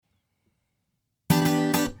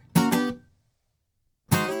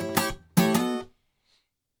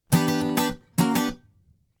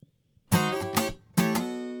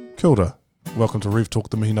Kia ora. Welcome to Rev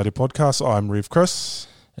Talk, the Mihinari podcast. I'm Rev Chris.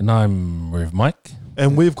 And I'm Rev Mike.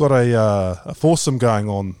 And we've got a foursome going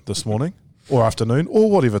on this morning, or afternoon,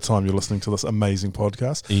 or whatever time you're listening to this amazing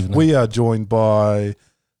podcast. Evening. We are joined by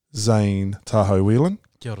Zhane Tahau-Wheelan.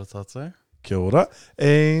 Kia ora tātou. Kia ora.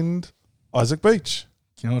 And Isaac Beach.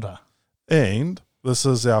 Kia ora. And this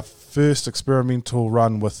is our first experimental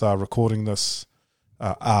run with recording this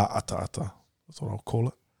ata. That's what I'll call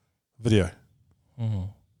it. Video.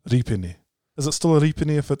 Ripene. Is it still a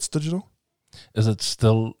ripene if it's digital? Is it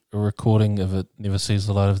still a recording if it never sees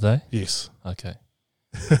the light of day? Yes. Okay.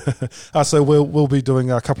 So we'll be doing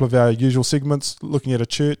a couple of our usual segments, looking at a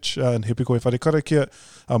church in He Piko e Whare Karakia.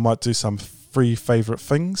 I might do some free favourite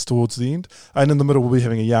things towards the end. And in the middle we'll be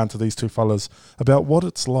having a yarn to these two fellas about what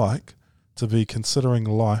it's like to be considering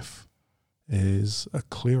life as a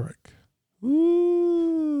cleric.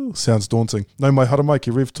 Ooh, sounds daunting. No mai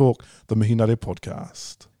haramaiki, Rev Talk, the Mihinare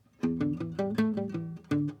podcast.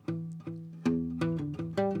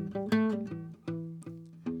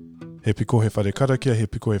 He piko he whare karakia, he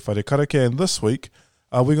piko he whare karakia. And this week,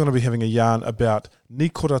 we're going to be having a yarn about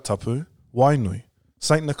Nikora Tapu, Wainui.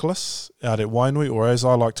 St. Nicholas out at Wainui, or as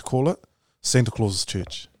I like to call it, Santa Claus's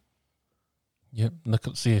church. Yep.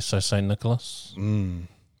 So St. Nicholas.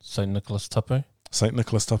 St. Nicholas Tapu. St.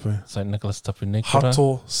 Nicholas Tapu. St. Nicholas Tapu Nikora.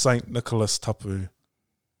 Hato St. Nicholas Tapu.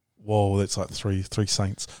 Whoa, that's like three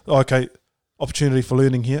saints. Okay, opportunity for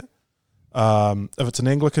learning here. If it's an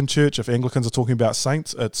Anglican church, if Anglicans are talking about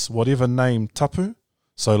saints, it's whatever name Tapu.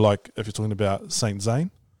 So like if you're talking about Saint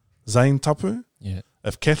Zhane, Zhane Tapu. Yeah.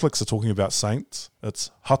 If Catholics are talking about saints,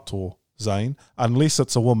 it's Hato Zhane, unless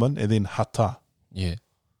it's a woman, and then Hata. Yeah.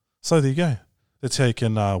 So there you go. That's how you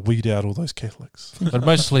can weed out all those Catholics. But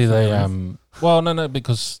mostly they,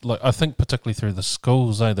 because like I think particularly through the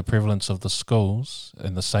schools, the prevalence of the schools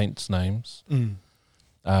and the saints' names,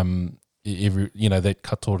 that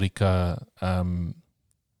katorika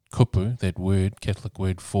kupu, that word, Catholic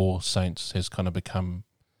word for saints, has kind of become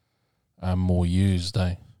more used,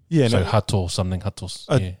 Yeah, so no, hato, something hatos.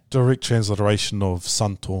 a direct transliteration of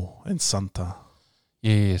santo and santa.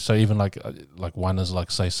 Yeah, so even like one is like,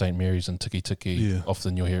 say, St. Mary's and Tiki Tiki, Yeah.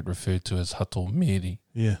 often you'll hear it referred to as hato Mary.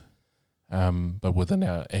 Yeah. But within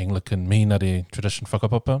our Anglican Mihinare tradition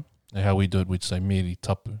whakapapa, how we do it, we'd say Mary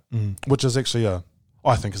Tapu. Which is actually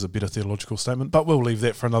I think is a better theological statement, but we'll leave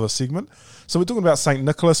that for another segment. So we're talking about St.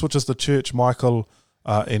 Nicholas, which is the church Michael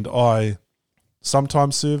and I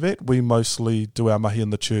sometimes serve at. We mostly do our mahi in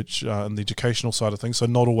the church in the educational side of things, so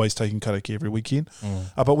not always taking karakia every weekend.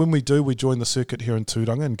 But when we do, we join the circuit here in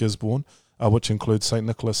Tūranga in Gisborne, which includes St.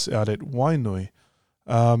 Nicholas out at Wainui.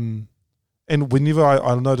 And whenever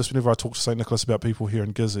I notice whenever I talk to St. Nicholas about people here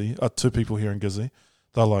in Gizzy, two people here in Gizzy,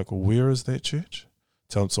 they're like, well, where is that church?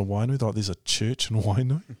 Tell them it's in Wainui. They're like, there's a church in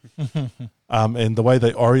Wainui. And the way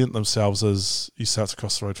they orient themselves is you start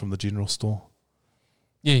across the road from the general store.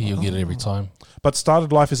 Yeah, you'll get it every time. But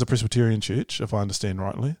started life as a Presbyterian church, if I understand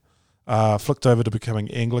rightly. Flicked over to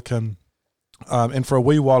becoming Anglican. And for a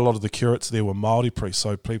wee while, a lot of the curates there were Māori priests.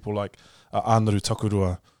 So people like Anaru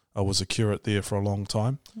Takurua was a curate there for a long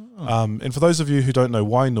time. And for those of you who don't know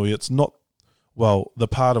Wainui, it's not, well, the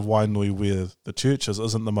part of Wainui where the church is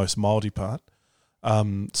isn't the most Māori part.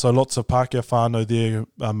 So lots of Pākehā whānau there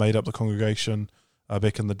made up the congregation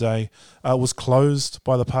back in the day. It was closed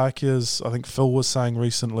by the Pākehās. I think Phil was saying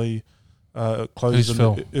recently it closed Who's in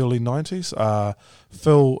Phil? the early 90s.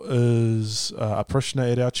 Phil is a parishioner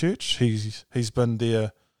at our church. He's been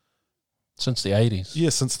there Since the 80s.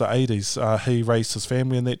 Yeah, since the 80s. He raised his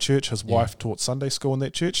family in that church. His wife taught Sunday school in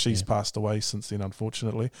that church. She's passed away since then,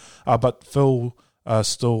 unfortunately. But Phil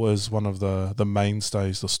still is one of the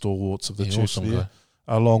mainstays, the stalwarts of the church awesome there,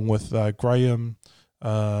 guy. along with Graham. Who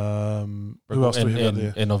else do we have out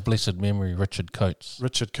there? And of blessed memory, Richard Coates.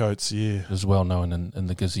 Richard Coates, yeah. Is well known in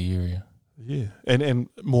the Gizzy area. Yeah. And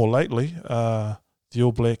more lately, the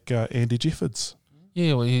All Black Andy Jeffords.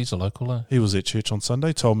 Yeah, well, he's a local, He was at church on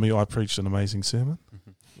Sunday, told me I preached an amazing sermon.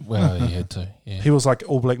 Well, he had to, yeah. He was like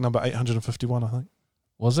All Black number 851, I think.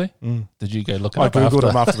 Was he? Did you go look I up googled after?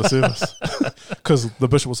 him after the service because the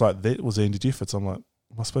bishop was like, that was Andy Jeffords. I'm like,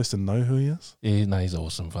 am I supposed to know who he is? Yeah, no, he's an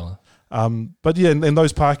awesome fella. But yeah, and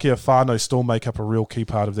those Pākehā whānau still make up a real key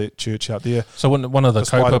part of that church out there. So one of the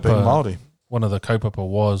despite it being kaupapa, Māori. one of the kaupapa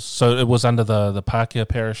was, so it was under the Pākehā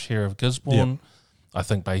parish here of Gisborne. I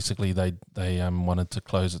think basically they wanted to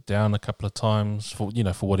close it down a couple of times for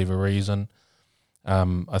whatever reason.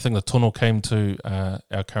 I think the tono came to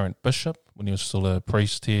our current bishop when he was still a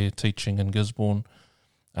priest here teaching in Gisborne,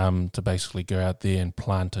 to basically go out there and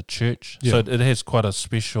plant a church. Yeah. So it has quite a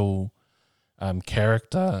special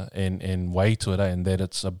character and way to it, and that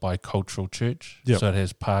it's a bicultural church. Yep. So it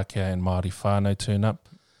has Pākehā and Māori whānau turn up.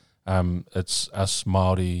 It's us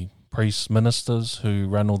Māori priests, ministers who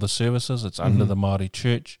run all the services. It's under the Māori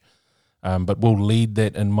church. But we'll lead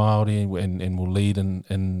that in Māori and we'll lead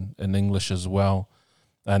in English as well.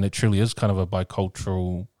 And it truly is kind of a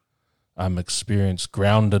bicultural experience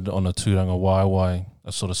grounded on a tūranga waiwai,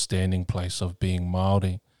 a sort of standing place of being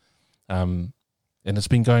Māori. And it's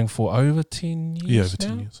been going for over 10 years. Yeah, over 10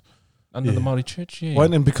 now, years. Under the Māori church, yeah.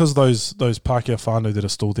 Well, and because those Pākehā whānau that are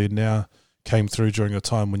still there now came through during a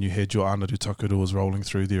time when you had your Anaru Takuruas rolling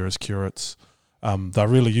through there as curates, they're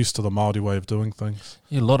really used to the Māori way of doing things.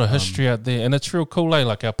 Yeah, a lot of history out there. And it's real cool,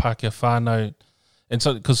 like our Pākehā whānau. And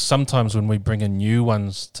so, because sometimes when we bring in new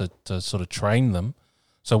ones to sort of train them,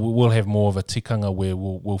 so we'll have more of a tikanga where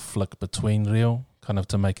we'll flick between reo, kind of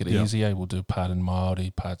to make it easier. We'll do part in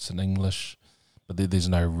Māori, parts in English, but there's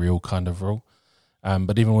no real kind of rule.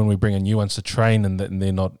 But even when we bring in new ones to train and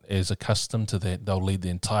they're not as accustomed to that, they'll lead the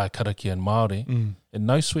entire karakia in Māori. And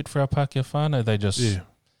no sweat for our Pākehā whānau. They just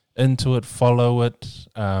into it, follow it,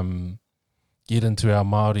 get into our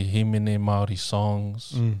Māori himene, Māori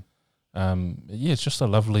songs. It's just a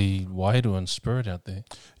lovely wairu and spirit out there.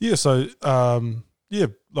 Yeah, so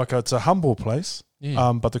like it's a humble place,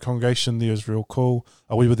 but the congregation there is real cool.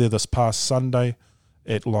 We were there this past Sunday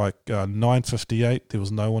at like 9:58. There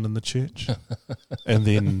was no one in the church, and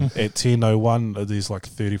then at 10:01 there's like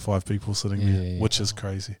 35 people sitting there, which is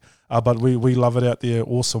crazy. But we love it out there.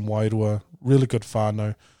 Awesome wairua, really good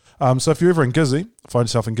whānau. So if you're ever in Gizzy, find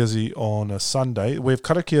yourself in Gizzy on a Sunday. We have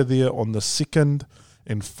karakia there on the second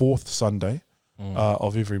and fourth Sunday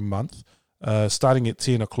of every month, starting at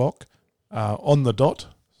 10 o'clock on the dot.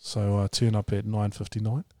 So turn up at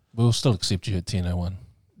 9:59. We'll still accept you at 10:01.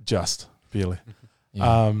 Just barely.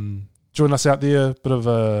 Join us out there, bit of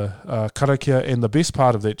a karakia, and the best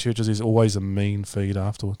part of that church is there's always a mean feed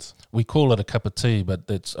afterwards. We call it a cup of tea, but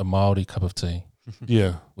it's a Māori cup of tea.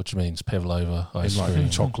 Yeah. Which means pavlova, ice and cream,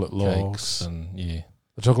 like chocolate logs. And the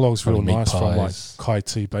chocolate logs real meat nice pies. from like Kai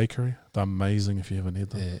Tea Bakery. They're amazing if you haven't had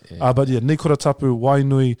them. Yeah. Nikora Tapu,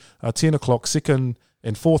 Wainui, 10 o'clock, second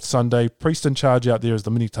and fourth Sunday. Priest in charge out there is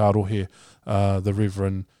the mini taro here, the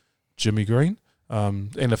Reverend Jimmy Green.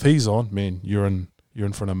 And if he's on, man, you're in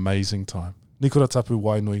for an amazing time. Nikora Tapu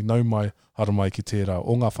Wainui, nau mai haramai ki tērā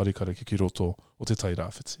o ngā wharikara ki roto o te tai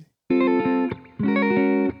rāwhiti.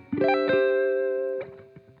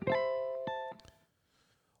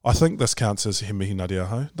 I think this counts as he mihi nari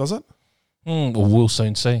aho, does it? We'll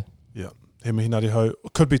soon see. Yeah. He mihi nari aho.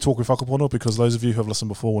 Could be tōku whakapono, because those of you who have listened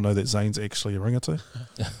before will know that Zane's actually a ringatu.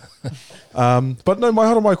 But no, mai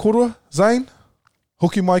hara mai korua. Zane,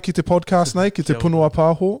 hoki mai ki te podcast nei, ki te punua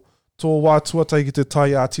pāho. Tō wā tuatai ki te tai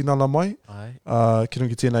a tinana mai. Ki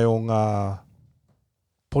rungi tēnei o ngā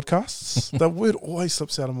podcasts. That word always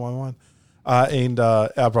slips out of my mind. And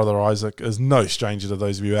our brother Isaac is no stranger to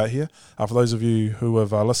those of you out here. For those of you who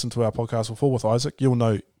have listened to our podcast before with Isaac, you'll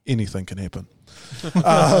know anything can happen.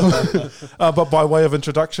 But by way of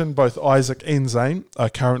introduction, both Isaac and Zane are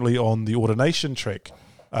currently on the ordination track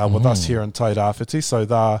with us here in Tai Rāwhiti. So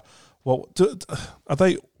are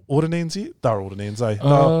they ordinands yet? They're ordinands, eh?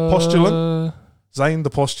 No, postulant. Zane the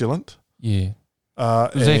postulant. Yeah.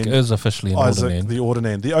 Zach is officially an Isaac ordinand. the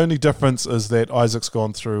ordinand. The only difference is that Isaac's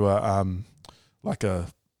gone through a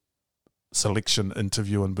selection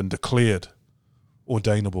interview and been declared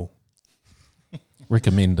ordainable.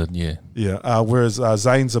 Recommended, yeah. Yeah, whereas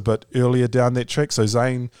Zane's a bit earlier down that track. So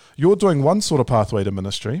Zane, you're doing one sort of pathway to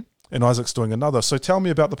ministry and Isaac's doing another. So tell me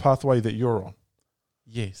about the pathway that you're on.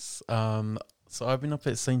 Yes. So I've been up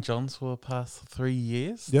at St. John's for the past 3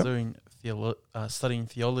 years doing studying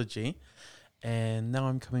theology, and now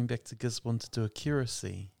I'm coming back to Gisborne to do a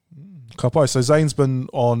curacy. Ka pai. So Zane's been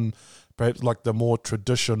on perhaps like the more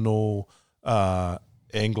traditional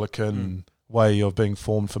Anglican way of being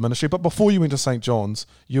formed for ministry. But before you went to St. John's,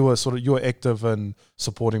 you were active in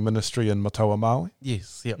supporting ministry in Mataua Maui.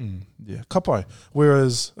 Yes, yep. Yeah, ka pai.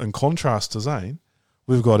 Whereas in contrast to Zane,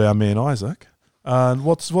 we've got our man Isaac. And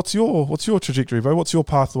what's your trajectory, bro? What's your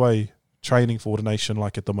pathway training for ordination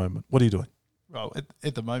like at the moment? What are you doing? Well,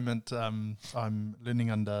 at the moment, I'm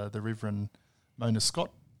learning under the Reverend Mona Scott.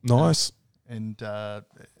 Nice. And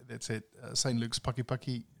that's at St. Luke's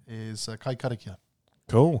Pakipaki is Kai Karakia.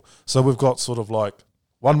 Cool. So we've got sort of like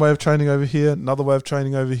one way of training over here, another way of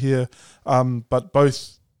training over here, but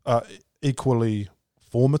both equally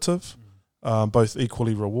formative, both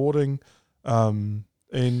equally rewarding.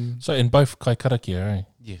 And so in both kai karakia, eh?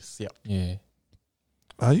 Yes, yep. Yeah.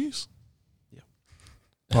 Are you? Yep.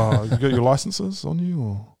 You got your licenses on you?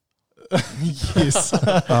 Or? Yes.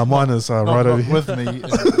 Mine is right Not over here. with me.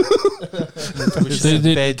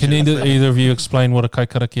 Can either of you explain what a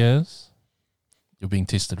kaikarakia is? You're being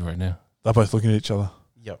tested right now. They're both looking at each other.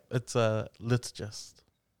 Yep, it's a liturgist.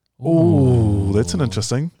 Ooh, that's an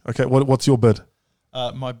interesting. Okay, what's your bid?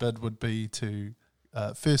 My bid would be to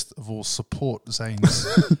first of all support Zane's.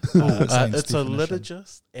 Zane's It's a definition.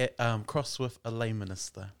 liturgist crossed with a lay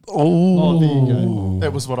minister. Oh, there you go.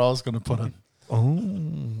 That was what I was going to put in.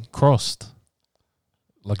 Oh, Crossed.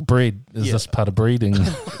 Like breed. Is this part of breeding?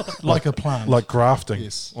 Like a plant. like grafting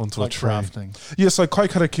Yes. onto Like a tree. grafting. Yeah, so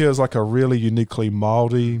kaikarakia is like a really uniquely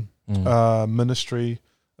Māori Mm. ministry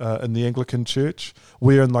in the Anglican Church.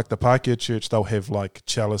 Where in like the Pākehā Church, they'll have like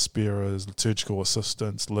chalice bearers, liturgical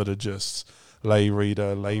assistants, liturgists, lay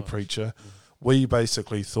reader, lay preacher. We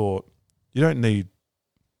basically thought, you don't need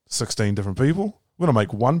 16 different people. We're going to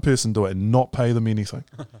make one person do it and not pay them anything.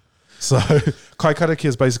 So kaikarakia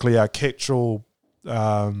is basically our catch-all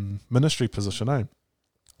ministry position, eh?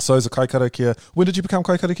 So as a kaikarakia, when did you become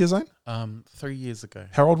kaikarakia, Zane? 3 years ago,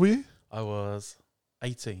 How old were you? I was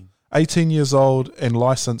 18. 18 years old and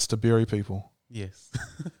licensed to bury people. Yes.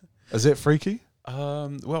 Is that freaky?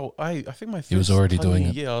 Well, I think my He was first already time- doing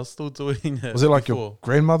it. Yeah, I was still doing it. Was it like your before.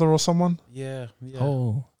 grandmother or someone? Yeah.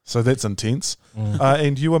 Oh. So that's intense. Mm.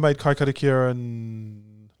 And you were made kaikarakia in,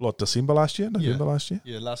 December last year? November last year?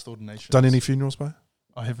 Yeah, last ordination. Done any funerals, babe?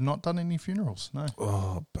 I have not done any funerals, no.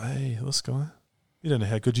 Oh, babe, this guy. You don't know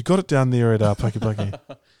how good you got it down there at Pakipaki.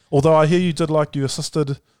 Although I hear you did you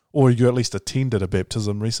assisted, or you at least attended a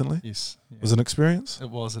baptism recently. Yes. Yeah. Was it an experience? It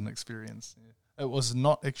was an experience. Yeah. It was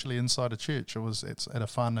not actually inside a church. It's at a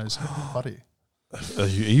whānau's whare. Are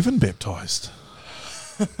you even baptised?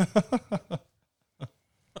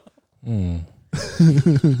 Mm.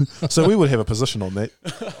 So we would have a position on that.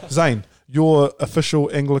 Zane, your official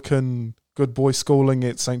Anglican good boy schooling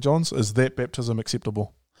at St. John's, is that baptism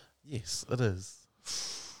acceptable? Yes, it is.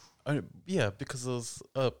 Yeah, because it was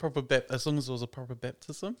a proper as long as it was a proper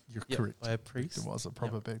baptism. You're Yep, correct. by a priest It was a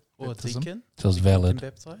proper or a baptism. deacon. So it's Can valid.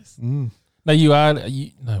 baptize. Mm. No, you are.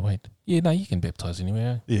 No, wait. Yeah, no, you can baptise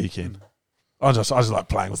anywhere. Yeah, you can. I just like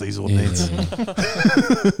playing with these ordinands.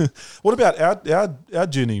 Yeah. What about our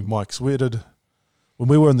journey, Mike's? When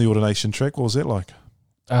we were in the ordination track, what was that like?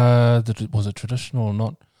 Was it traditional or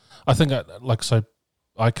not? I think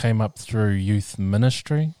I came up through youth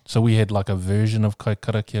ministry, so we had like a version of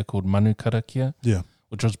kaikarakia called manu karakia, Yeah.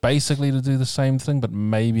 which was basically to do the same thing, but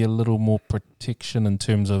maybe a little more protection in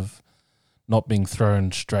terms of not being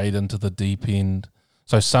thrown straight into the deep end.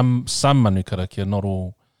 So some manu karakia, not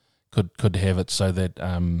all, could have it so that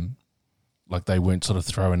they weren't sort of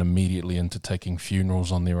thrown immediately into taking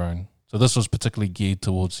funerals on their own. So this was particularly geared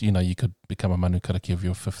towards, you could become a manu karakia if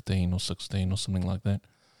you're 15 or 16 or something like that.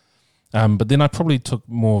 But then I probably took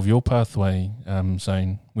more of your pathway,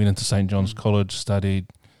 Zane. Went into St. John's College, studied,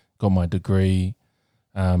 got my degree,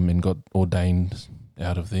 and got ordained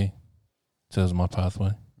out of there. So that was my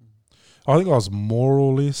pathway. I think I was more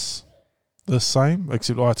or less the same,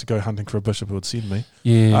 except I had to go hunting for a bishop who would send me.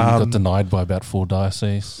 Yeah, you got denied by about 4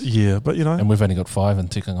 dioceses. Yeah, but And we've only got 5 in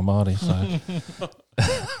Tikanga Māori, so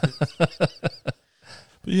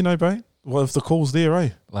but babe, well, if the call's there, eh?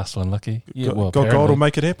 last one lucky. Yeah, God will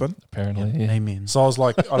make it happen. apparently, yeah. Amen. So I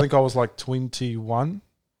think I was like 21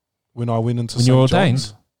 when I went into When St. you were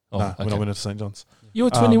John's. ordained? Oh, When I okay. went into St. John's. You were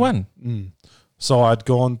 21. So I'd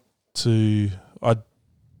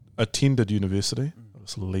attended university. I'll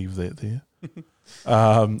just leave that there.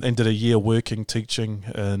 And did a year working, teaching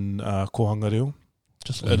in Kohangareo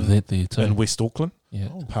Just leave that there too. in West Auckland. Yeah.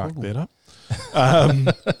 Park that up.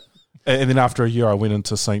 And then after a year, I went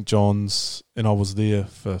into St. John's and I was there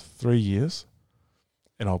for 3 years.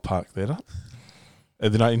 And I'll park that up.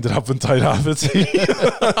 And then I ended up in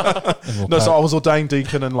Tahau-Wheelan. No, so I was ordained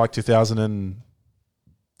deacon in like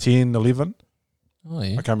 2010, 11. Oh,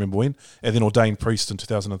 yeah. I can't remember when. And then ordained priest in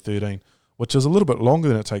 2013, which is a little bit longer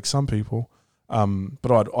than it takes some people.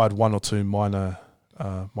 But I had 1 or 2 minor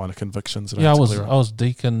convictions. That Yeah, had I to was clear up.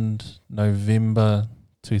 deaconed November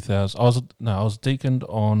 2000. I was deaconed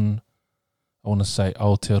on, I want to say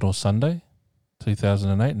Aotearoa Sunday,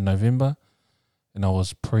 2008 in November, and I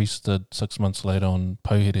was priested 6 months later on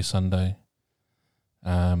Pouhere Sunday,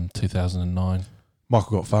 2009.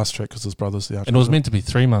 Michael got fast track because his brother's the And it was meant to be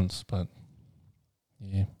 3 months, but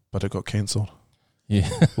yeah, but it got cancelled. yeah.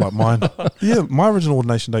 Like mine. Yeah, my original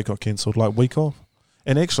ordination date got cancelled, like week off.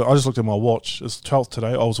 And actually, I just looked at my watch. It's 12th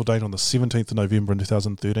today. I was ordained on the 17th of November in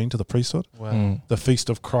 2013 to the priesthood, Wow. the feast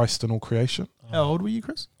of Christ in all creation. How old were you,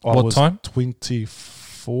 Chris? I What was time?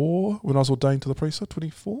 24 when I was ordained to the priesthood.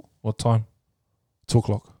 24. What time? 2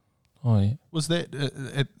 o'clock. Oh, yeah. Was that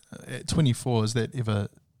at 24? Has that ever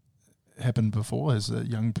happened before? Has a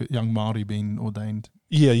young Māori been ordained?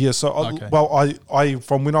 Yeah. So, Okay. I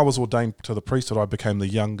from when I was ordained to the priesthood, I became the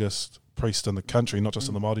youngest priest in the country, not just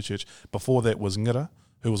in the Māori church. Before that was Ngira,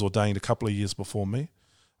 who was ordained a couple of years before me.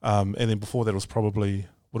 And then before that was probably,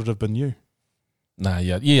 would it have been you? Nah,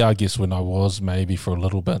 yeah, I guess when I was, maybe for a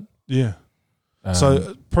little bit. Yeah.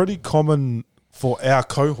 So pretty common for our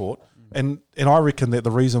cohort. And I reckon that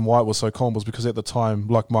the reason why it was so common was because at the time,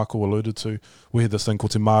 like Michael alluded to, we had this thing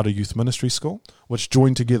called Te Māori Youth Ministry School, which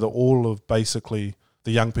joined together all of basically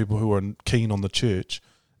the young people who were keen on the church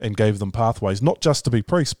and gave them pathways, not just to be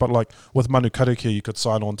priests, but like with manu karakia, you could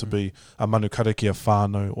sign on to be a manu karakia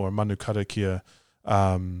whānau or a manu karakia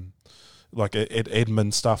like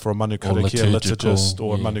admin stuff, or a manu karakia liturgist,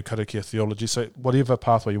 or a manu karakia theology. So whatever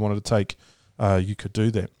pathway you wanted to take, you could do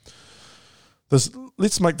that.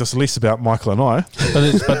 Let's make this less about Michael and I.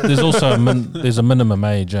 But there's also there's a minimum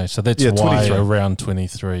age, eh? So that's why 23. around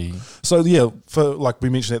 23. So for like we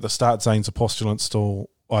mentioned at the start, Zhane's a postulant still,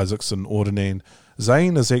 Isaac's an ordinand.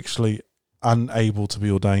 Zhane is actually unable to be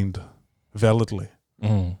ordained validly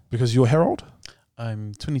because you're how old?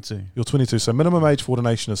 I'm 22. You're 22. So minimum age for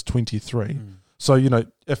ordination is 23. So,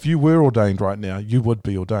 if you were ordained right now, you would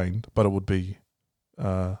be ordained, but it would be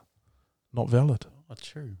not valid. Oh,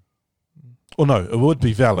 true. Or no, it would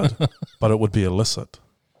be valid, but it would be illicit.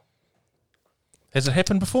 Has it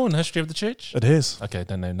happened before in the history of the church? It has. Okay,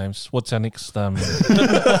 don't know names. What's our next?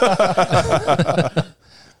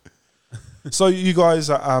 So you guys,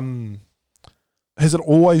 has it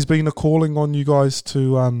always been a calling on you guys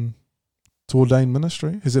to ordain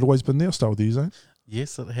ministry? Has it always been there? I'll start with you, Zhane.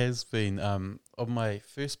 Yes, it has been. On my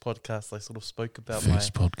first podcast, I sort of spoke about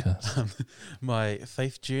my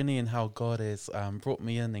faith journey and how God has brought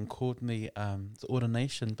me in and called me to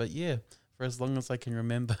ordination. But yeah, for as long as I can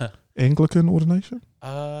remember. Anglican ordination?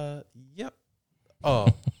 Yep. Oh,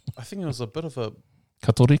 I think it was a bit of a...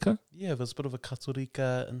 Katorika? Yeah, it was a bit of a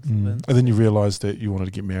katorika influence. And then you realised that you wanted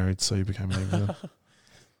to get married, so you became an Anglican.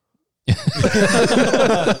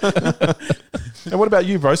 And what about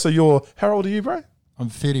you, bro? So how old are you, bro? I'm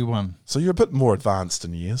 31. So you're a bit more advanced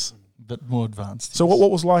in years. A bit more advanced. So what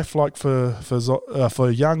was life like for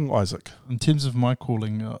young Isaac? In terms of my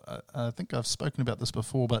calling, I think I've spoken about this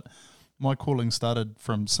before, but my calling started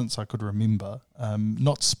from since I could remember,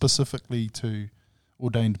 not specifically to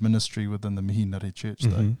ordained ministry within the Mihinare Church,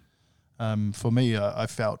 though. For me, I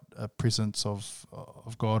felt a presence of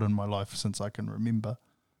God in my life since I can remember.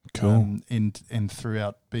 Cool. And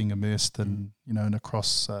throughout being immersed in, and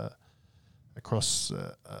across a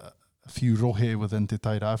few rohe within Te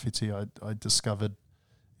Tairāwhiti, I discovered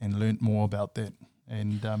and learnt more about that.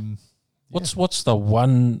 And what's the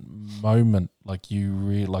one moment you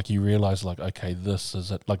realize okay, this is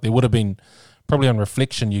it? Like there would have been probably on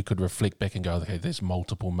reflection you could reflect back and go, okay, there's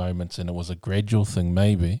multiple moments and it was a gradual thing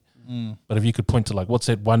maybe. But if you could point to what's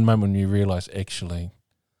that one moment when you realize actually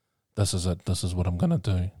this is it, this is what I'm going to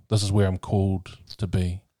do, this is where I'm called to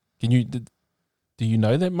be. Do you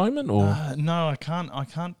know that moment or? No, I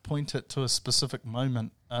can't point it to a specific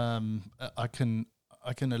moment. I can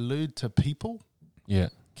allude to people,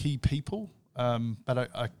 key people, but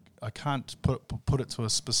I can't put it to a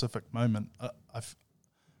specific moment.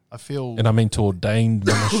 I feel, and I mean to ordained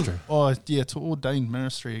ministry. Oh yeah, to ordained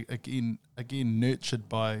ministry again nurtured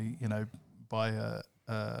by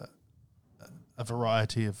a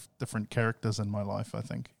variety of different characters in my life. I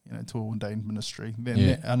think to ordained ministry,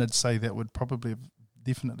 and I'd say that would probably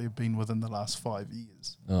definitely have been within the last 5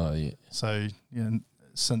 years. Oh yeah. So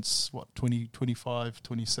since 25,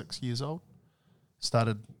 26 years old,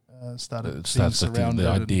 started the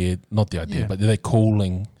idea, not the idea, but they're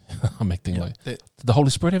calling. I'm acting did the Holy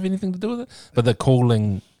Spirit have anything to do with it? But the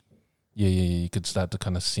calling, you could start to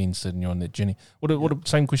kind of sense it, and you're on that journey.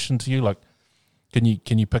 Same question to you, can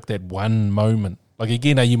you pick that one moment?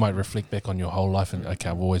 Again, you might reflect back on your whole life and okay,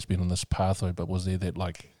 I've always been on this pathway, but was there that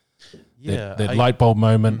that light bulb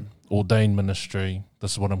moment, ordained ministry,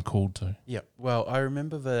 this is what I'm called to? Yeah, well,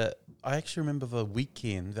 I actually remember the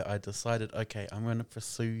weekend that I decided, okay, I'm going to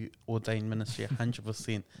pursue ordained ministry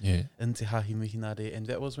 100% in Te Hahi Mihinare, and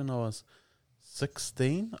that was when I was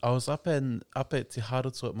 16. I was up at Te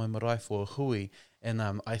Harutu at my marae for a hui, and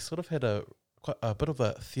I sort of had a bit of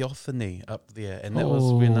a theophany up there, and that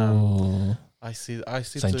was when I said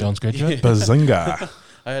St. John's graduate? Bazinga.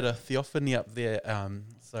 I had a theophany up there,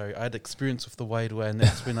 so I had experience with the wairua, and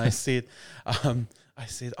that's when I said,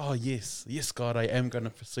 oh yes, God, I am going to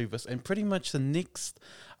pursue this. And pretty much the next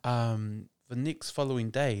the next following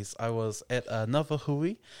days, I was at another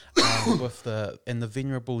hui with the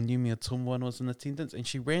venerable Numia Tumwan was in attendance, and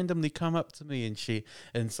she randomly come up to me, and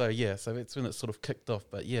so that's when it sort of kicked off.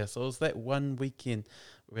 But so it was that one weekend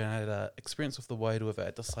when I had an experience with the Wairu that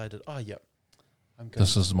I decided, I'm going.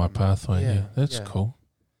 This is my pathway. Yeah, that's cool.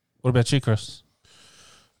 What about you, Chris?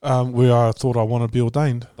 Where I thought I want to be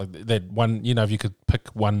ordained. Like that one, if you could pick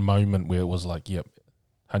one moment where it was like,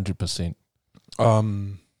 100%.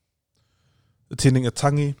 Attending a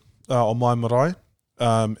tangi on my marae,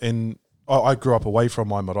 and I grew up away from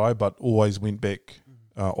my marae, but always went back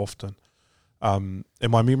often. And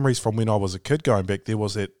my memories from when I was a kid going back there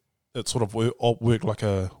was that it sort of worked like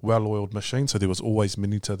a well-oiled machine, so there was always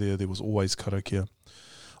minita there was always karakia.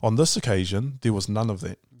 On this occasion, there was none of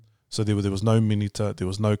that. So there was no minita, there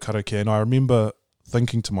was no karakia, and I remember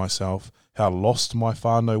thinking to myself how lost my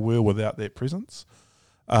whānau were without that presence.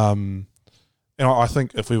 And I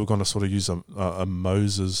think if we were going to sort of use a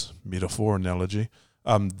Moses metaphor analogy,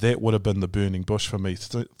 that would have been the burning bush for me,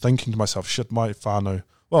 thinking to myself, shit, my whānau,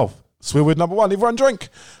 well, swear word number one, everyone drink.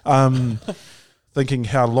 Thinking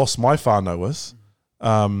how lost my whānau is,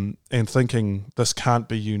 and thinking this can't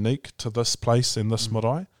be unique to this place and this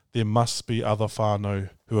marae. There must be other whānau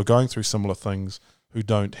who are going through similar things who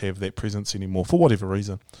don't have that presence anymore for whatever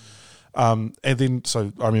reason. And then,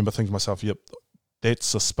 so I remember thinking to myself,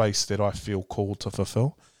 that's a space that I feel called to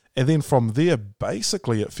fulfill. And then from there,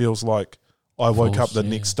 basically, it feels like I woke up the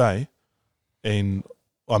next day and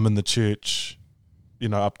I'm in the church,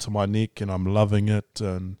 up to my neck, and I'm loving it.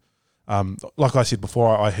 And like I said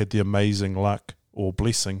before, I had the amazing luck or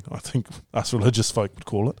blessing, I think us religious folk would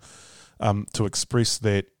call it, to express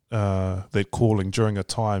that calling during a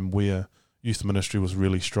time where youth ministry was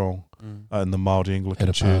really strong in the Māori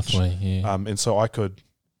Anglican Church. Pathway, and so I could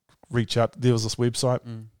reach out. There was this website,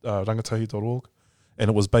 rangatahi.org, and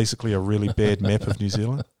it was basically a really bad map of New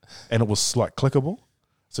Zealand, and it was like clickable.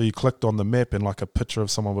 So you clicked on the map and like a picture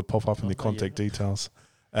of someone would pop up in their contact details.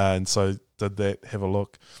 And so did that, have a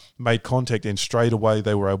look, made contact, and straight away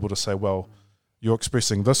they were able to say, well, you're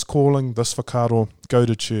expressing this calling, this whakaaro, go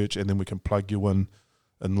to church, and then we can plug you in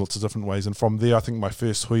lots of different ways. And from there, I think my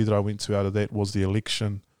first hui that I went to out of that was the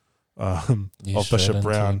election of Bishop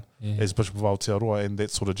Brown as Bishop of Aotearoa, and that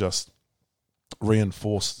sort of just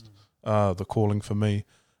reinforced the calling for me.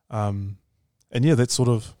 And that's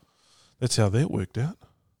how that worked out.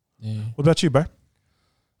 Yeah. What about you, bro?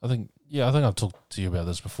 I think I've talked to you about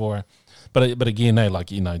this before, but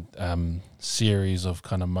again, series of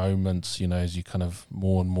kind of moments, as you kind of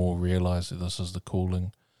more and more realize that this is the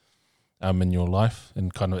calling, in your life,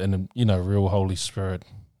 and kind of in a real Holy Spirit,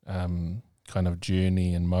 kind of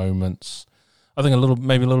journey and moments. I think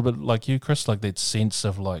maybe a little bit like you, Chris, like that sense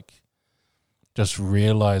of like just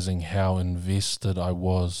realizing how invested I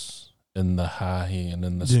was in the hahi and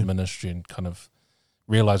in this ministry, and kind of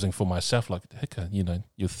realizing for myself, like, hicka,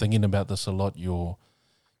 you're thinking about this a lot, you're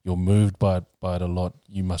moved by it a lot,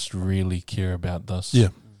 you must really care about this. Yeah.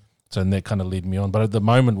 So, and that kind of led me on. But at the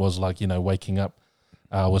moment was like, waking up,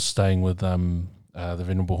 I was staying with the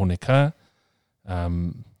Venerable Honeka,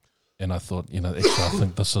 and I thought, actually, I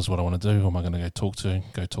think this is what I want to do. Who am I going to go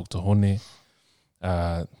talk to Hone?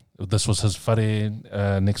 This was his whare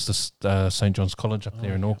next to St. John's College up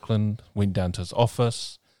there in Auckland. Went down to his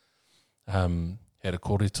office, had a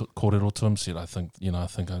kōrero to him, said, I think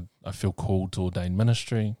I feel called to ordained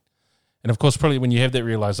ministry. And of course, probably when you have that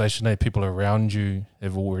realization, people around you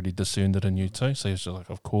have already discerned it in you too. So he's just like,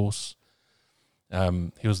 of course.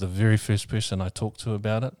 He was the very first person I talked to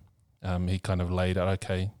about it. He kind of laid out,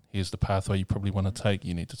 okay, here's the pathway you probably want to take.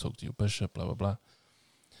 You need to talk to your bishop, blah, blah, blah.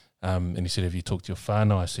 And he said, have you talked to your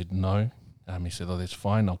whānau? I said, no. He said, oh, that's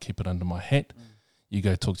fine. I'll keep it under my hat. You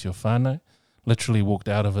go talk to your whānau. Literally walked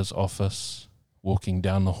out of his office, walking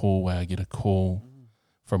down the hallway, I get a call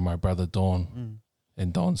from my brother Don.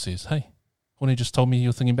 And Don says, hey, Hone just told me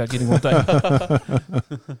you're thinking about getting ordained.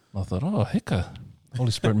 I thought, oh, hecka.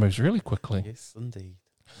 Holy Spirit moves really quickly. Yes, indeed.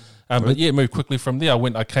 But yeah, it moved quickly from there.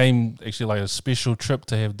 I came actually like a special trip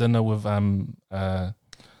to have dinner with the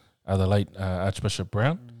late Archbishop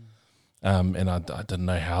Brown. And I didn't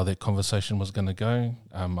know how that conversation was going to go.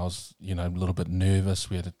 I was, a little bit nervous.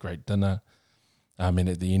 We had a great dinner. And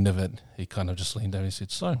at the end of it, he kind of just leaned over and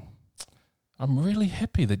said, so, I'm really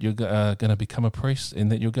happy that you're going to become a priest and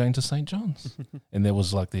that you're going to St. John's. And that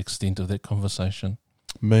was like the extent of that conversation.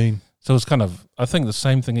 Mean. So it's kind of, I think the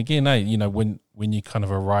same thing again, when you kind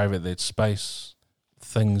of arrive at that space,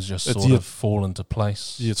 things just sort of fall into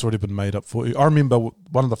place. Yeah, it's already been made up for you. I remember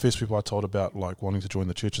one of the first people I told about like wanting to join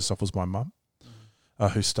the church and stuff was my mum.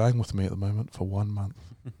 who's staying with me at the moment for 1 month.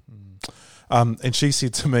 And she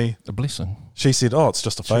said to me, A blessing. she said, "Oh, it's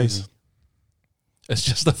just a phase." It's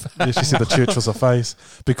just a Yeah, she said the church was a phase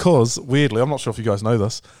because, weirdly, I'm not sure if you guys know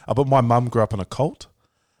this, but my mum grew up in a cult.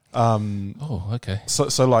 okay.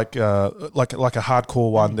 So like a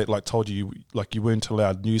hardcore one that like told you like you weren't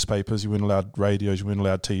allowed newspapers, you weren't allowed radios, you weren't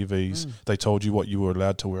allowed TVs. They told you what you were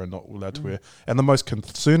allowed to wear and not allowed to wear. And the most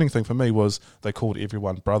concerning thing for me was they called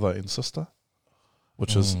everyone brother and sister,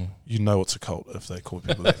 which is, you know, it's a cult if they call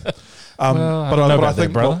people that. But I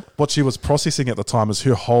think what she was processing at the time is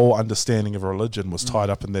her whole understanding of religion was tied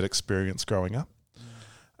up in that experience growing up.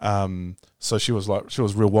 So she was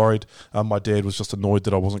real worried. My dad was just annoyed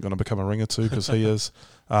that I wasn't going to become a ringer too, because he is.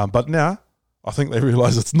 But now I think they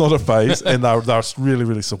realise it's not a phase, and they're really,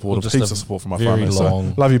 really supportive. Well, Heaps of support from my very family.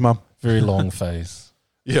 Long, so love you, Mum. Very long phase.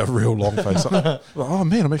 Yeah, real long phase. Oh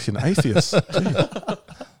man, I'm actually an atheist.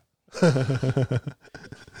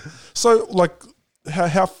 So like,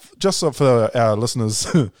 how just so for our listeners,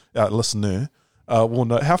 our listener, will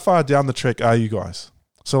know, how far down the track are you guys?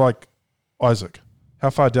 So like, Isaac, how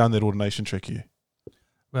far down that ordination track are you?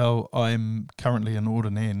 Well, I'm currently an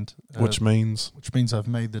ordinand, Which means I've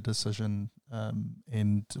made the decision,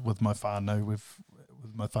 and with my whānau, with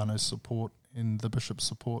my whānau's support and the bishop's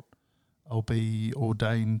support, I'll be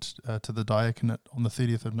ordained to the diaconate on the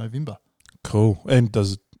 30th of November. Cool. And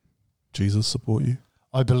does Jesus support you?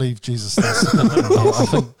 I believe Jesus does.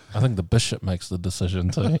 I think the bishop makes the decision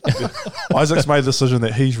too. Isaac's made the decision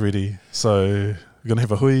that he's ready, so we're gonna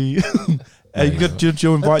have a hui. Did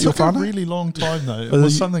you invite your whānau? It took a whānau? really long time though. It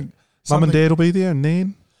was something. Mum and Dad will be there, and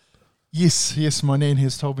Nan. Yes, my nan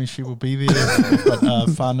has told me she will be there. But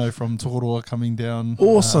whānau from Toroa coming down.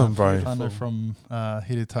 Awesome, bro. Whānau from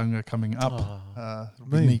Heretanga coming up. It'll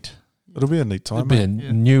be Man. neat. It'll be a neat time. It'd be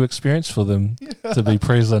a new experience for them to be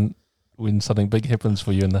present when something big happens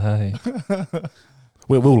for you in the hay.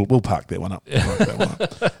 We'll park that one up.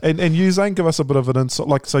 And you, Zane, give us a bit of an insight.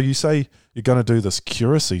 Like, so you say you're going to do this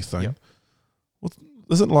curacy thing. Yep. Well,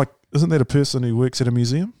 isn't that a person who works at a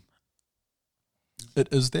museum? It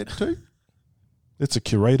is that too. It's a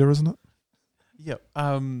curator, isn't it? Yeah.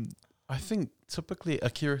 I think typically a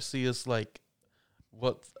curacy is like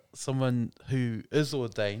what someone who is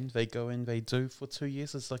ordained, they go in, they do for 2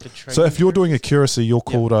 years. It's like a training. So if you're doing a curacy, you're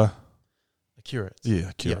called a curate. Yeah,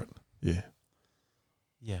 a curate. Yeah.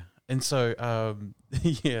 Yeah. And so,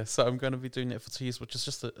 so I'm going to be doing that for 2 years, which is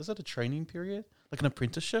just is it a training period? Like an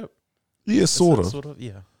apprenticeship? Yeah, sort of. Sort of,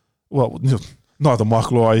 yeah. Well, neither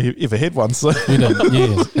Michael or I ever had one, so. We don't,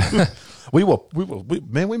 yeah. We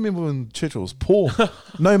remember when church was poor.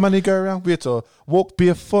 No money to go around. We had to walk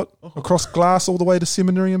barefoot across glass all the way to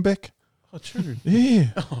seminary and back. Oh, true.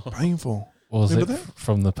 Yeah. Painful. Or was Remember it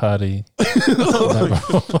from the party?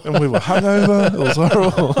 And we were hungover. It was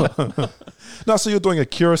horrible. No, so you're doing a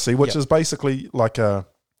curacy, which is basically like an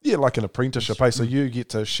apprenticeship. Hey? So you get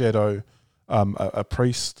to shadow a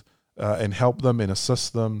priest and help them and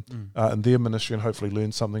assist them in their ministry and hopefully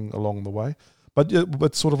learn something along the way. But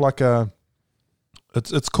it's sort of like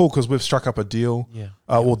it's cool because we've struck up a deal,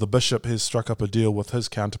 or the bishop has struck up a deal with his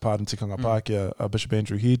counterpart in Te Kanga Pākehā, Bishop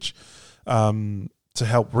Andrew Hedge, to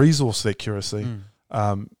help resource that curacy,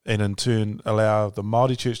 and in turn allow the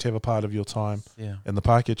Māori church to have a part of your time, and the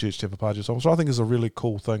Pākehā church to have a part of your time. So I think is a really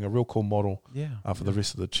cool thing, a real cool model for the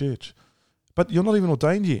rest of the church. But you're not even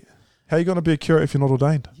ordained yet. How are you going to be a curate if you're not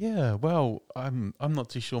ordained? Yeah, well, I'm not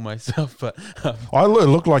too sure myself, but I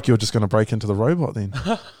look like you're just going to break into the robot then.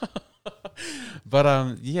 but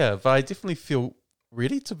I definitely feel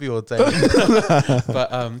ready to be ordained. But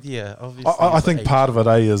obviously, I think part of it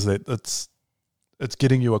is that it's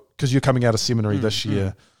getting you because you're coming out of seminary this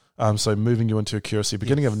year, so moving you into a curacy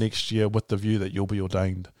beginning of next year with the view that you'll be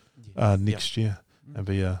ordained next year and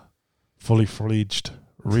be a fully fledged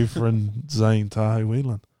Reverend Zhane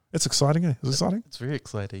Tahau-Wheelan. It's exciting, eh? Is it exciting? It's very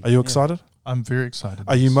exciting. Are you excited? I'm very excited.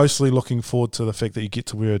 Are you mostly looking forward to the fact that you get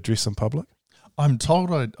to wear a dress in public? I'm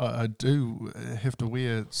told I do have to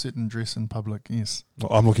wear a certain dress in public, yes.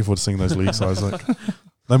 Well, I'm looking forward to seeing those legs, Isaac.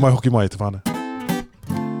 No mai hoki mai e te whānau.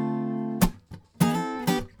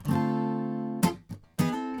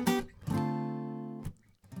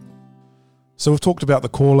 So we've talked about the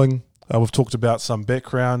calling. We've talked about some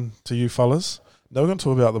background to you fellas. Now we're going to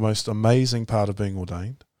talk about the most amazing part of being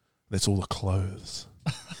ordained. That's all the clothes.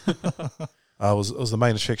 It was the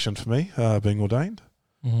main attraction for me, being ordained.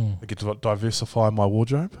 I get to diversify my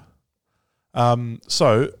wardrobe.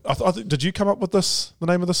 So, did you come up with the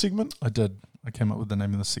name of the segment? I did. I came up with the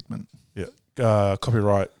name of the segment. Yeah.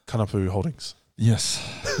 Copyright Kanapu Holdings. Yes.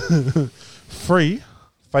 3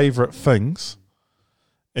 favourite things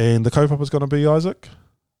And the kaupapa is going to be Isaac.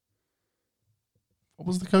 What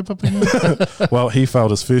was the kaupapa again? Well, he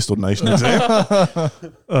failed his first ordination exam.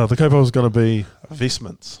 The kaupapa is going to be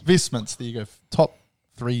vestments. Vestments. There you go. Top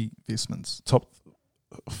 3 vestments. I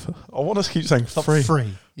want to keep saying Top free.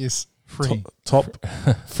 free. Yes, free. Top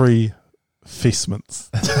 3 vestments.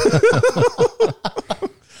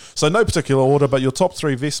 So no particular order, but your top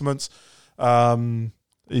 3 vestments, and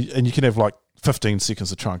you can have like 15 seconds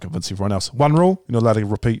to try and convince everyone else. One rule: you're not allowed to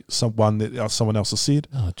repeat someone that someone else has said.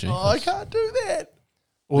 Oh, Jesus. I can't do that.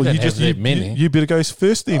 Or you better go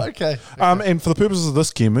first then. Okay. And for the purposes of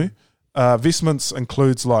this Kemu, vestments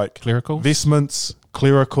includes like Clericals? vestments,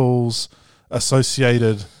 clericals,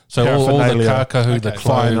 associated. So all the paraphernalia. kakahu, the Okay.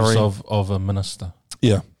 clothes Finery. of a minister.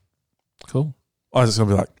 Yeah, Cool. Isaac's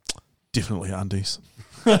gonna be like, definitely undies.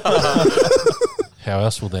 How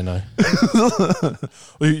else will they know?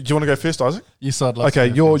 Do you want to go first, Isaac? Yes, I'd like Okay,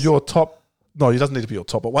 to go first. your top. No, it doesn't need to be your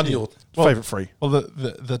top, but one of your favourite 3. Well,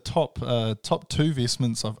 the top 2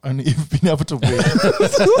 vestments I've only ever been able to wear.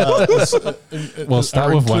 Well,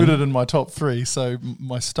 start are with one. included in my top 3. So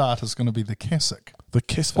my start is going to be the cassock. The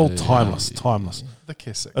cassock. Oh, timeless. The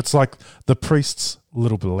cassock. It's like the priest's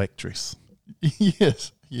little black dress.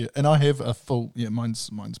 Yes, yeah, and I have a full. Yeah, mine's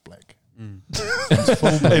black. And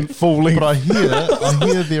full length. But I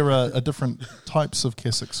hear there are different types of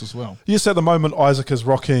cassocks as well. Yes, at the moment, Isaac is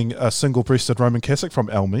rocking a single-breasted Roman cassock from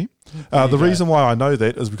Elmi. The reason why I know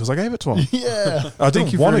that is because I gave it to him. Yeah, I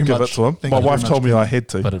didn't want to give it to him. Thank My you very wife told much. me I had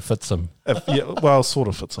to. But it fits him. Well, sort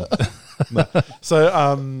of fits him. No. So,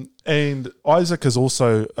 and Isaac is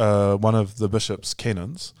also one of the bishop's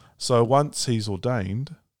canons. So once he's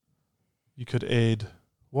ordained, you could add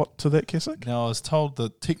what to that cassock? Now I was told the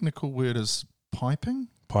technical word is piping.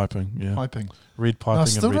 Piping, yeah. Piping. Red piping. Now, I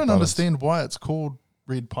still and red don't buttons. understand why it's called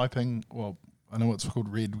red piping. Well, I know it's called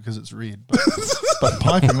red because it's red, but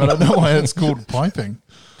piping, I don't know why it's called piping.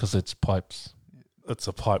 Because it's pipes. It's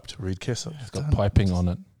a piped red cassock. It's got piping on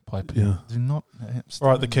it. Piping. Yeah. Do not.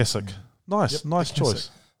 All right, the cassock. Nice, Yep, nice the cassock. choice.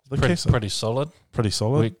 The cassock. Pretty solid. Pretty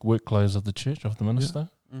solid. Work clothes of the church, of the minister.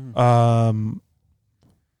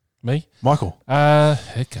 Me? Michael.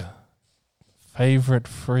 Hicka. Favorite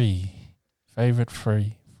free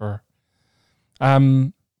for.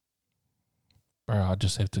 Bro, I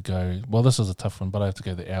just have to go. Well, this is a tough one, but I have to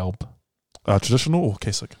go the alb. Traditional or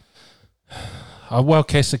cassock? Well,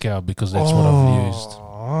 cassock alb because that's what I've used.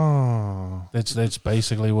 Oh. That's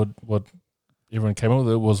basically what everyone came up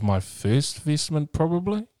with. It was my first vestment,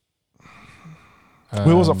 probably.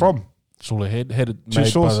 Where was it from? It's all I had. Had it Church made by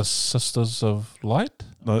stores? the Sisters of Light.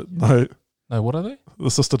 No, No, what are they?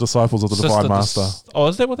 the sister disciples of the Divine Master. Oh,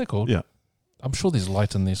 is that what they're called? Yeah. I'm sure there's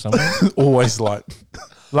light in there somewhere. Always light.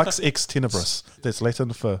 Lux ex tenebris. That's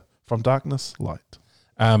Latin for from darkness, light.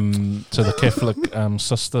 To the Catholic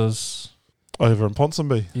sisters, Over in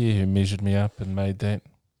Ponsonby. yeah, who measured me up and made that.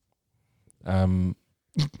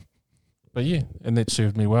 But yeah, and that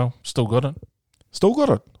served me well. Still got it. Still got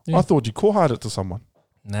it. Yeah. I thought you caught it to someone.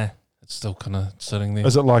 Nah, it's still kind of sitting there.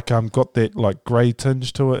 Is it like got that like grey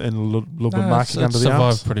tinge to it and a little bit marking under the survived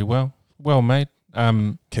arms? pretty well. Well made.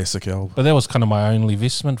 Cassock alb. But that was kind of my only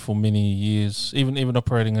vestment for many years. Even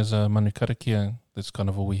operating as a manukarakia, that's kind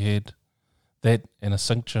of all we had. That and a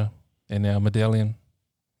cincture and our medallion,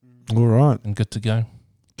 All right. and good to go.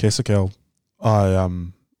 Cassock alb.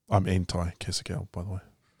 I'm anti cassock alb, by the way.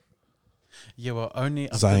 Yeah, well, only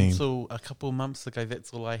up Zhane. until a couple of months ago,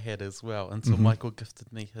 that's all I had as well. Until Mhm. Michael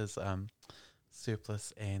gifted me his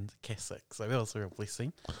surplice and cassock, so that was a real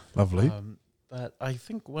blessing. Lovely. But I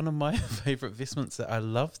think one of my favourite vestments that I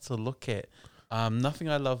love to look at, nothing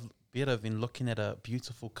I love better than looking at a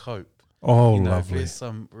beautiful cope. Oh, You know, lovely. there's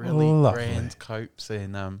some really Lovely. grand copes,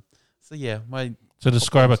 and so yeah, my So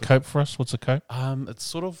describe a cope for us. What's a cope? it's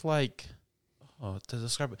sort of like. Oh, to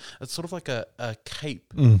describe it, it's sort of like a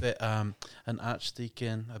cape Mm. that an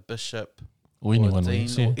archdeacon, a bishop, Or or anyone a dean,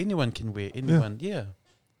 wears, yeah. or anyone can wear. Anyone, yeah,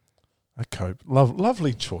 A cope.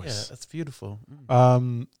 Lovely yeah, choice. it's beautiful.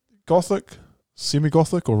 Mm. Gothic,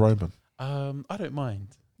 semi-Gothic, or Roman? I don't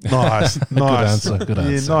mind. Nice. Nice. answer, good Yeah,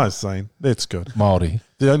 answer. nice, Zane. That's good. Maori.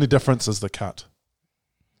 The only difference is the cut.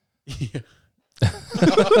 Yeah.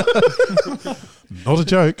 Not a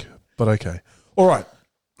joke, but okay. All right.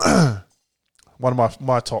 One of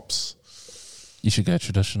my tops. You should go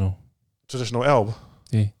traditional. Traditional alb.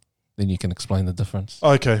 Yeah. Then you can explain the difference.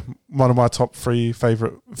 Okay. One of my top 3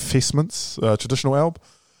 favourite vestments, traditional alb,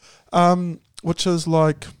 which is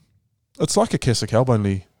like, it's like a cassock alb,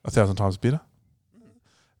 only 1,000 times better.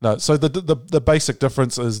 No, so the basic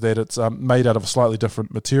difference is that it's made out of a slightly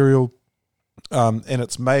different material, and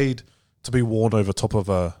it's made to be worn over top of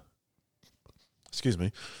a Excuse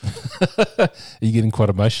me. Are you getting quite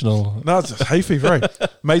emotional? No, it's hay fever.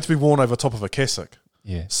 Made to be worn over top of a cassock.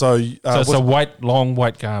 Yeah. So it's a long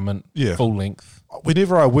white garment, full length.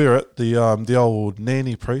 Whenever I wear it, the old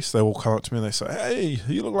nanny priests, they all come up to me and they say, "Hey,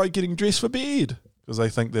 you look like getting dressed for bed," because they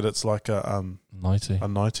think that it's like a nightie. A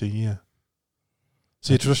nightie, yeah.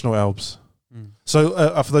 So traditional albs. So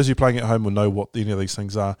for those of you playing at home will know what any of these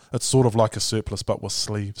things are. It's sort of like a surplice but with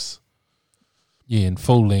sleeves. Yeah, in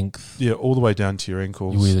full length. Yeah, all the way down to your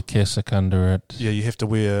ankles. You wear the cassock under it. Yeah, you have to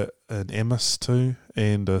wear an emis too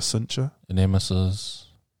and a cincher. An emis's.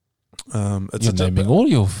 It's You're naming all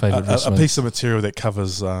your favourite a piece of material that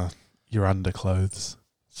covers your underclothes.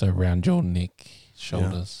 So around your neck,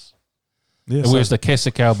 shoulders. Yeah. Whereas the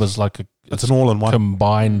cassock alb is like it's an all-in-one.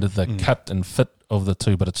 Combined the cut and fit of the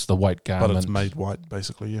two, but it's the white garment. But it's made white,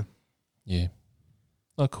 basically, yeah. Yeah.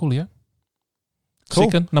 Oh, cool, yeah. Cool.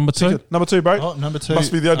 Second, number two. Number two, bro. Oh, number two.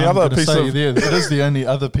 Must be the only other piece of... It is the only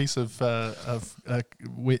other piece of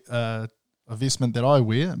vestment that I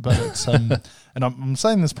wear, but it's and I'm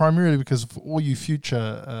saying this primarily because for all you future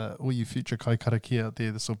kaikaraki out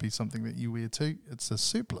there, this will be something that you wear too. It's a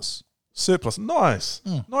surplice. Surplice, nice,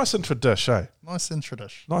 nice and tradish, eh? Nice and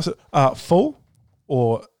tradish. Nice. Full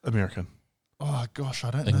or American? Oh gosh,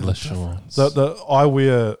 I don't English know or I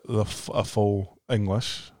wear a full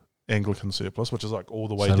English Anglican surplice, which is like all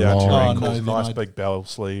the way so down to your long. ankles, nice big bell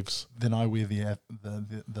sleeves. Then I wear the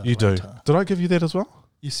You do. Did I give you that as well?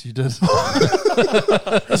 Yes, you did.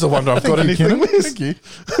 It's a wonder I've got anything. Thank you.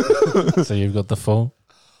 So you've got the full.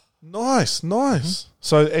 Nice.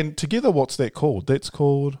 So, and together, what's that called? That's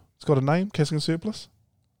called. It's got a name. Cassock and surplice.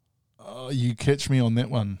 Oh, you catch me on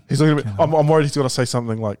that one. He's looking at me. I'm worried he's going to say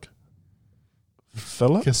something like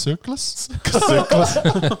Philip. Cassocklis?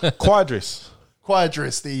 Quiet dress. Quiet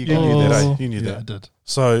dress. There you You go. knew that, eh? You knew Yeah, that. I did.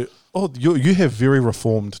 So, you have very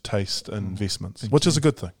reformed taste in investments, which is a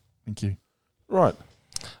good thing. Thank you. Right.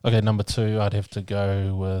 Okay, number two, I'd have to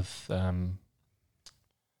go with.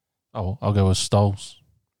 I'll go with Stoles.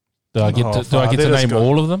 Do I get to name good.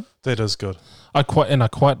 all of them? That is good. I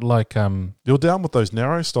quite like. You're down with those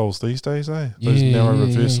narrow stoles these days, eh? Those narrow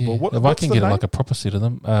reversible. Yeah. What, if I can get like a proper set of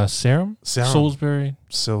them, Sarum, Salisbury,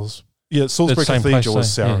 Yeah, Salisbury Same Cathedral place,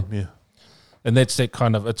 is Sarum. Yeah. and that's that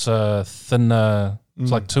kind of. It's a thinner.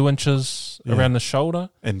 It's like 2 inches around the shoulder,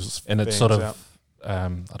 and it sort of. I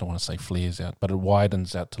don't want to say flares out, but it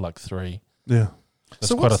widens out to like 3. Yeah. It's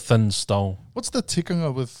So quite a thin stole. What's the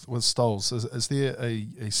tikanga with stoles? Is there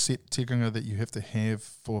a set tikanga that you have to have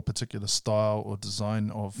for a particular style or design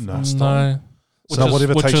of stole? No. So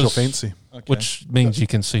whatever takes your fancy. Okay. Which means you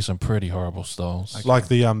can see some pretty horrible stoles. Okay. Like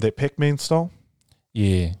the that Pac-Man style.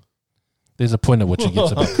 Yeah. There's a point at which it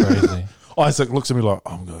gets a bit crazy. Isaac looks at me like,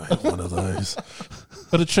 I'm going to have one of those.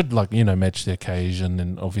 But it should, match the occasion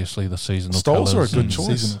and obviously the seasonal Stoles colours. are a good and-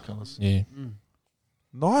 choice. Seasonal colours. Yeah.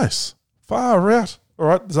 Nice. Far out. All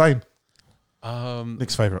right, Zane.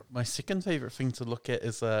 Next favourite. My second favourite thing to look at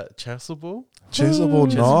is a chasuble. Chasuble,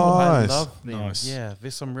 I nice. love them. Nice. Yeah,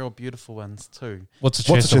 there's some real beautiful ones too. What's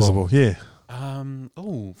a What's a chasuble? chasuble?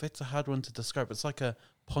 Yeah. That's a hard one to describe. It's like a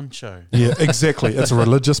poncho. Yeah, exactly. It's a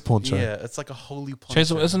religious poncho. Yeah, it's like a holy poncho.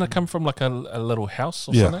 Chasuble, isn't it come from like a little house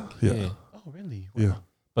or Yeah, something? yeah. Oh, really? Yeah.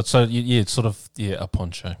 But so, it's sort of, a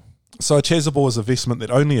poncho. So a chasuble is a vestment that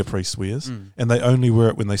only a priest wears, and they only wear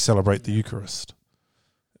it when they celebrate the Eucharist.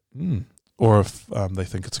 Or if they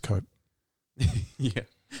think it's a coat. Yeah.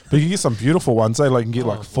 But you can get some beautiful ones. Like you can get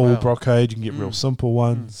like full wow. brocade. You can get real simple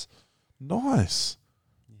ones. Nice.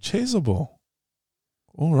 Chasuble.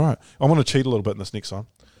 All right. I want to cheat a little bit in this next one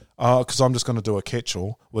because I'm just going to do a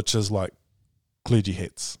catch-all, which is like clergy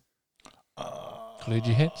hats.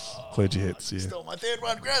 Clergy hats? Clergy hats, yeah. Still my third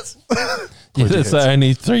one, Chris. There's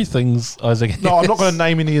only 3 things, Isaac. No, I'm not going to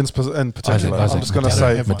name any in particular. Isaac, I'm just going to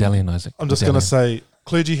say medallion, Isaac. I'm just going to say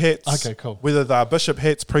clergy hats. Okay, cool. Whether they're bishop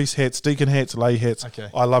hats, priest hats, deacon hats, lay hats.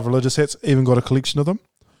 Okay. I love religious hats. Even got a collection of them,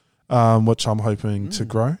 which I'm hoping to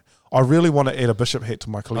grow. I really want to add a bishop hat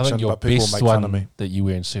to my I collection, think your but people best make fun of one me. that you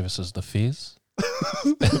wear in service is the fez.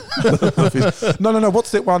 No.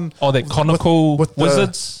 What's that one? Oh, that conical with the-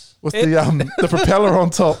 wizards? With the propeller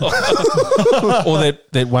on top. Or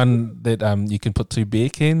that one that you can put 2 beer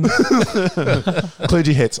cans?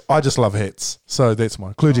 Clergy hats. I just love hats. So that's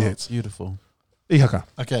mine. Clergy hats. Beautiful. Ihaka.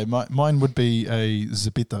 Okay, mine would be a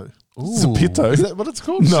zepito. Zuppetto. Is that what it's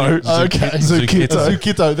called? No. Okay. Zucchetto.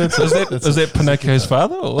 Zucchetto. That's Is that Pinocchio's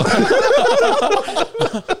father? Or?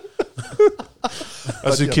 A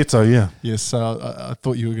zucchetto, yeah. Yes, I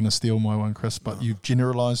thought you were going to steal my one, Chris, but you've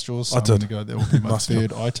generalised yours, so I I'm going did. to go. That will be my Must be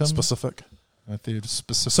third item. Specific. My third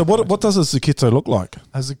specific. So what does a zucchito look like?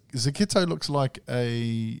 Zucchito looks like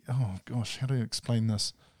how do you explain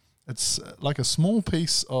this? It's like a small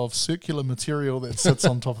piece of circular material that sits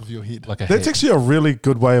on top of your head. Like a That's hat. actually a really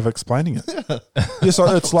good way of explaining it. Yeah,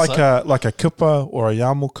 so it's like a kippa or a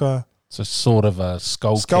yamuka. So sort of a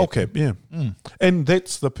skull cap, yeah. And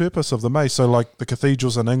that's the purpose of the mace. So like the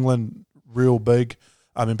cathedrals in England, real big.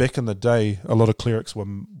 I mean, back in the day, a lot of clerics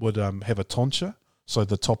would have a tonsure, so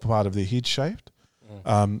the top part of their head shaved.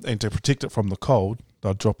 And to protect it from the cold,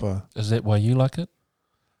 they'll drop a... Is that why you like it?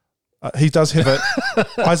 He does have it.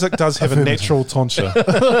 Isaac does have a natural tonsure.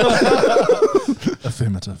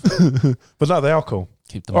 Affirmative. But no, they are cool.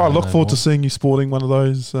 Keep them. I look forward to seeing you sporting one of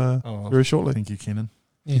those very shortly. Thank you, Kenan.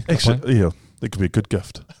 Yeah, Actually, yeah, that could be a good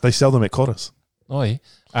gift. They sell them at Cotter's. Oh yeah.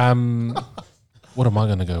 What am I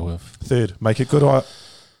going to go with? Third, make it good. A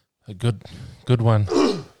good one.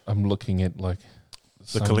 I'm looking at like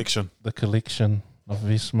The collection. The collection of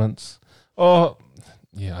vestments. Oh,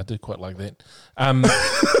 yeah, I do quite like that.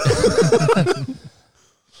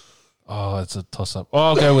 It's a toss up.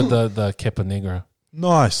 I'll go with the Capa Negra.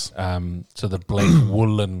 Nice. So the black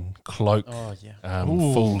woolen cloak. Oh yeah.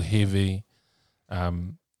 Full heavy.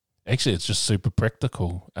 Actually, it's just super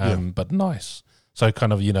practical, but nice. So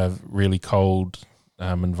kind of, really cold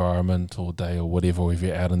environment or day or whatever, or if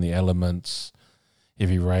you're out in the elements,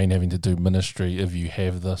 heavy rain, having to do ministry, if you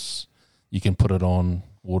have this, you can put it on,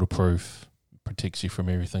 waterproof, protects you from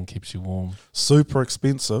everything, keeps you warm. Super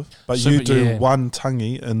expensive, but you do one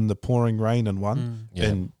tangi in the pouring rain in one,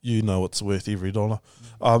 and it's worth every dollar.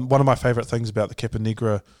 One of my favourite things about the Capa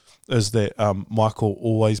Negra is that Michael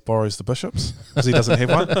always borrows the bishops because he doesn't have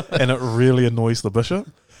one, and it really annoys the bishop.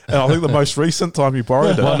 And I think the most recent time you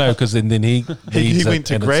borrowed it, well, no, because then he went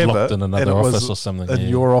to grab it in another office or something. In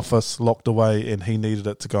your office, locked away, and he needed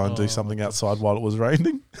it to go and do something outside while it was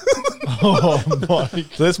raining. Oh my!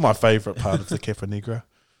 So that's my favourite part of the Capa Negra.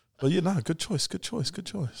 But good choice.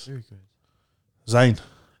 Very good. Zhane.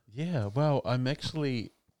 Yeah, well, I'm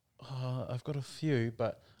actually, I've got a few,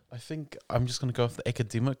 but I think I'm just going to go with the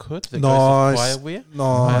academic hood that goes with choir wear.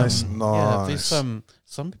 Nice. Yeah, there's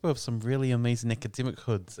some people have some really amazing academic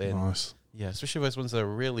hoods, and Nice. yeah, especially those ones that are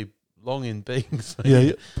really long and big. So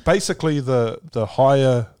Yeah, basically the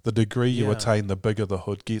higher the degree you attain, the bigger the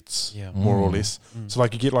hood gets, more or less. So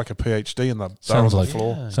like you get like a PhD and they're on the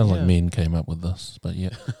floor. Sounds like men came up with this, but yeah.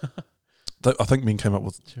 I think men came up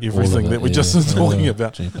with everything that we just been talking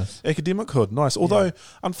about. Jeepers. Academic hood, nice. Although,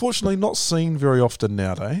 unfortunately, not seen very often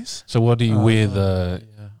nowadays. So what do you wear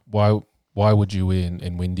why would you wear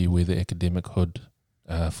and when do you wear the academic hood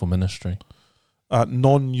for ministry?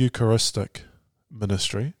 Non-Eucharistic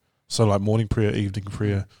ministry. So like morning prayer, evening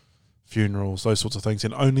prayer, funerals, those sorts of things.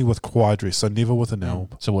 And only with choir dress, so never with an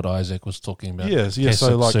alb. So what Isaac was talking about. Yes.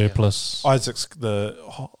 So like surplice.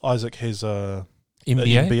 Isaac has a...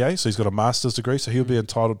 MBA? MBA, so he's got a master's degree, so he'll be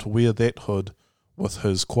entitled to wear that hood with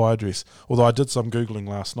his choir dress. Although I did some Googling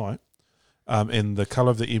last night, and the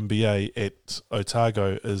colour of the MBA at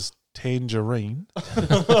Otago is tangerine,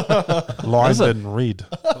 lined in red.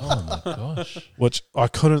 Oh my gosh. Which I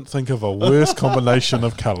couldn't think of a worse combination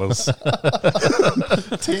of colours.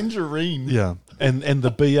 Tangerine. Yeah. And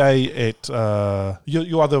the BA at,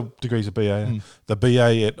 your other degrees of BA, the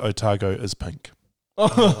BA at Otago is pink.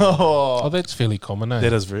 Oh, that's fairly common, eh?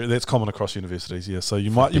 That's common across universities, yeah. So you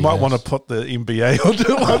might want to put the MBA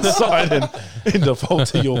onto one side and default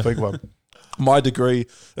to your big one. My degree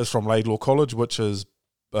is from Laidlaw College, which is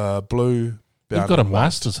blue. You've got a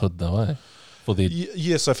master's hood though, eh? For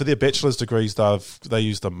their so for their bachelor's degrees, they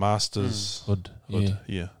use the master's hood.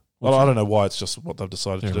 Yeah. Well, I don't know why. It's just what they've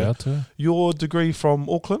decided to do. Your degree from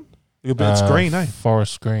Auckland? It's green, eh?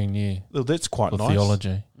 Forest green, yeah. Well, that's quite nice.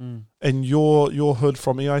 Theology. And your hood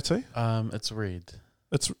from EIT? It's red.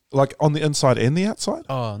 It's like on the inside and the outside?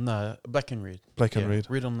 Oh, no, black and red. Black and red.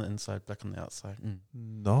 Red on the inside, black on the outside.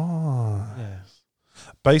 Nice. Yeah.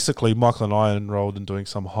 Basically, Michael and I are enrolled in doing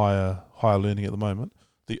some higher learning at the moment.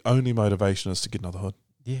 The only motivation is to get another hood.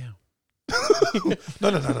 Yeah.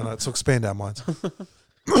 No. To expand our minds.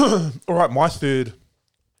 All right, my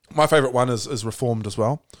favourite one is Reformed as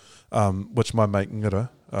well, which my mate Ngara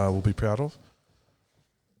will be proud of.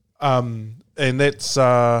 And that's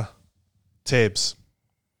tabs.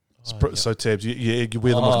 So tabs, you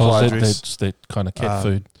wear them with choir dress. That's that kind of cat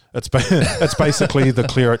food. It's basically the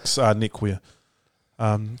cleric's neckwear.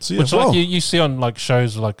 So yeah, Which like you see on like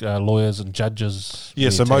shows like lawyers and judges. Yeah,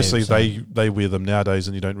 so wear mostly tabs they wear them nowadays,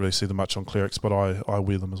 and you don't really see them much on clerics, but I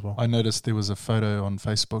wear them as well. I noticed there was a photo on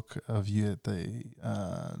Facebook of you at the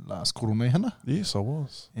last Koro Mehana, Yes, I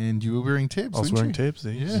was. and you were wearing tabs. I was weren't wearing you? tabs.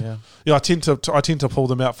 Yes. Yeah. Yeah, I tend to pull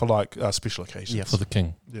them out for like special occasions. Yeah. for the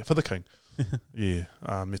king. Yeah, for the king. Yeah,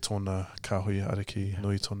 me tōna kahui ariki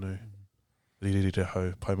nui tonu ririri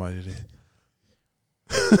hau pai mai riri.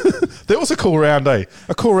 That was a cool round, eh?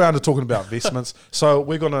 A cool round of talking about vestments. So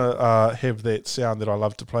we're going to have that sound that I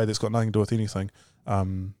love to play that's got nothing to do with anything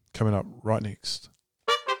coming up right next.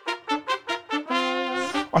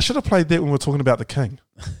 I should have played that when we were talking about the king,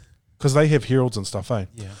 because they have heralds and stuff, eh?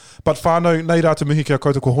 Yeah. But whānau, nei rā te mihi kia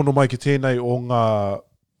koutou ko hono mai ki tēnei o ngā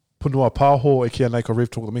punua pāho e kia nei ko Rev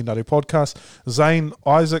Talk the Minare podcast. Zhane,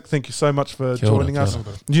 Isaac, thank you so much for Kia ora, joining kia us. ora.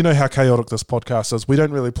 You know how chaotic this podcast is. We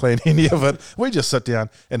don't really plan any of it. We just sit down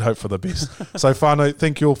and hope for the best. So whānau,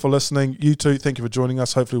 thank you all for listening. You too, thank you for joining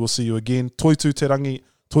us. Hopefully we'll see you again. Toitu te rangi,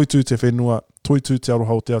 toitu te whenua, toitu te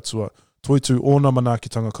aroha o te atua, toitu ōna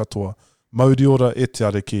manaakitanga katoa. Mauri ora e te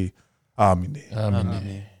ariki. Āmine. Amen.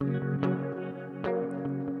 Amen.